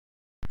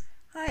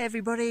Hi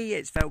everybody,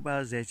 it's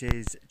Feltbuzz. It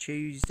is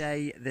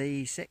Tuesday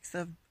the 6th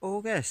of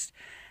August.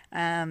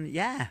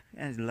 Yeah,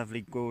 it's a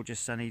lovely gorgeous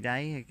sunny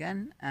day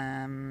again.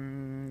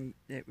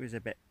 It was a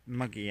bit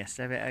muggy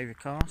yesterday, a bit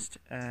overcast,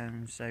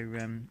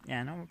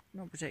 yeah,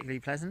 not particularly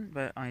pleasant,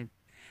 but I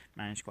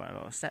managed quite a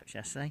lot of steps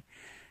yesterday.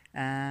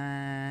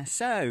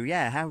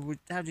 Yeah,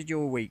 how did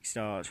your week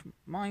start?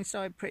 Mine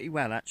started pretty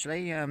well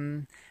actually.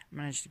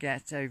 Managed to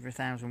get over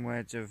 1,000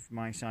 words of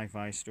my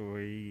sci-fi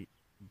story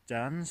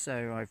done,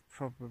 so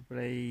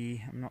I'm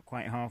not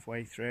quite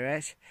halfway through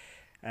it.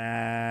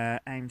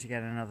 Aim to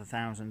get another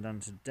 1,000 done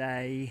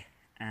today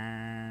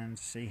and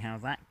see how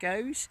that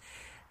goes.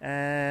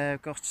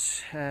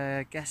 Got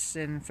guests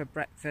in for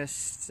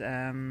breakfast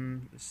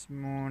this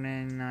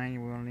morning. I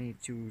will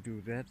need to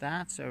do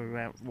that, so we're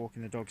out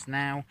walking the dogs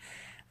now.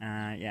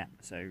 Yeah,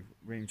 so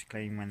room to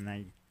clean when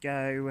they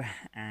go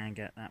and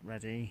get that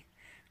ready.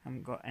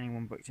 Haven't got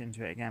anyone booked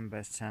into it again,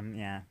 but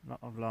yeah, a lot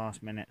of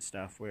last minute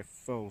stuff. We're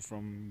full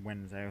from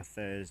Wednesday or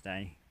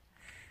Thursday,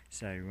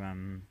 so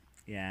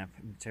yeah,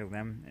 until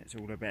then it's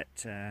all a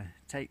bit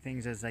take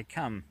things as they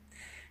come.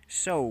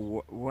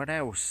 So what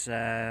else?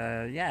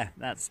 Yeah,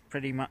 that's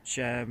pretty much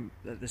at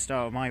the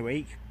start of my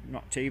week.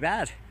 Not too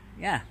bad.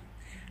 Yeah,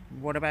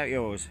 what about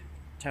yours?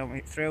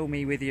 Thrill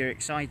me with your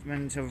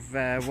excitement of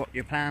what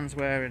your plans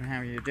were and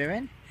how you're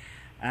doing.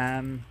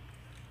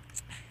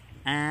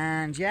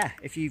 And yeah,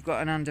 if you've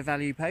got an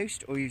undervalued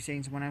post or you've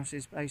seen someone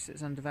else's post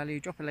that's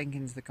undervalued, drop a link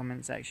into the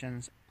comment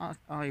sections.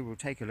 I will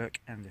take a look,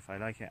 and if I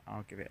like it,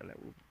 I'll give it a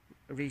little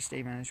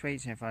re-steam and a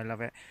tweet, and if I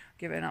love it,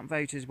 give it an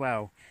upvote as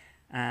well.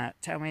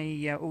 Tell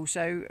me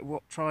also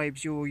what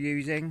tribes you're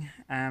using.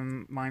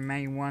 My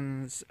main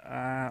ones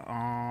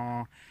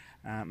are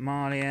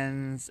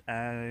Marlians,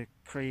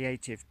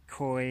 Creative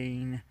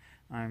Coin.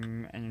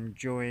 I'm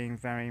enjoying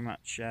very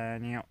much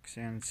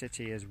Neoxian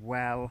City as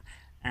well.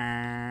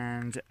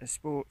 And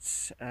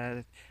sports,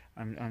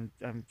 I'm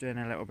doing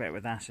a little bit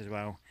with that as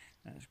well.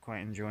 That's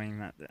quite enjoying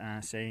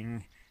that,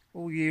 seeing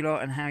all you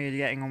lot and how you're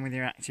getting on with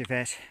your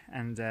ActiveIt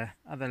and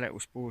other little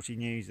sporty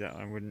news that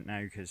I wouldn't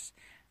know because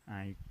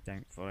I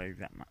don't follow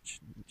that much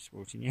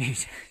sporty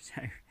news.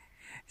 So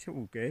it's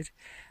all good.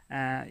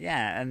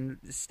 Yeah, and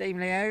Steam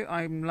Leo,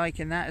 I'm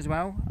liking that as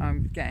well.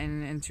 I'm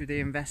getting into the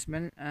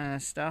investment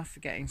stuff,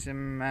 getting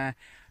some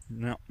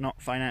not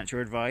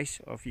financial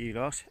advice off you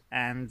lot,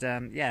 and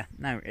yeah,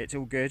 no, it's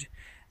all good.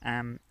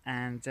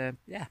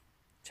 Yeah,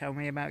 tell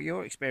me about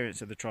your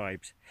experience of the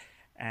tribes,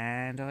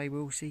 and I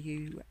will see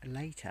you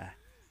later.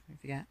 Don't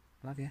forget,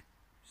 love you.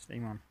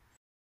 Steam on.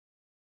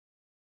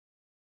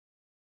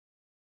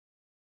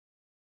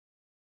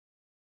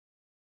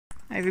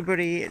 Hey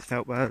everybody, it's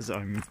Feltbuzz.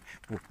 I'm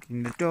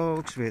walking the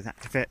dogs with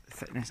ActiveIt, the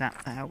fitness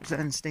app that helps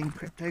earn Steam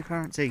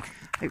cryptocurrency.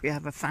 Hope you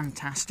have a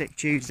fantastic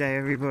Tuesday,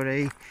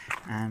 everybody,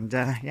 and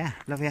yeah,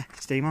 love you.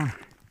 Steam on.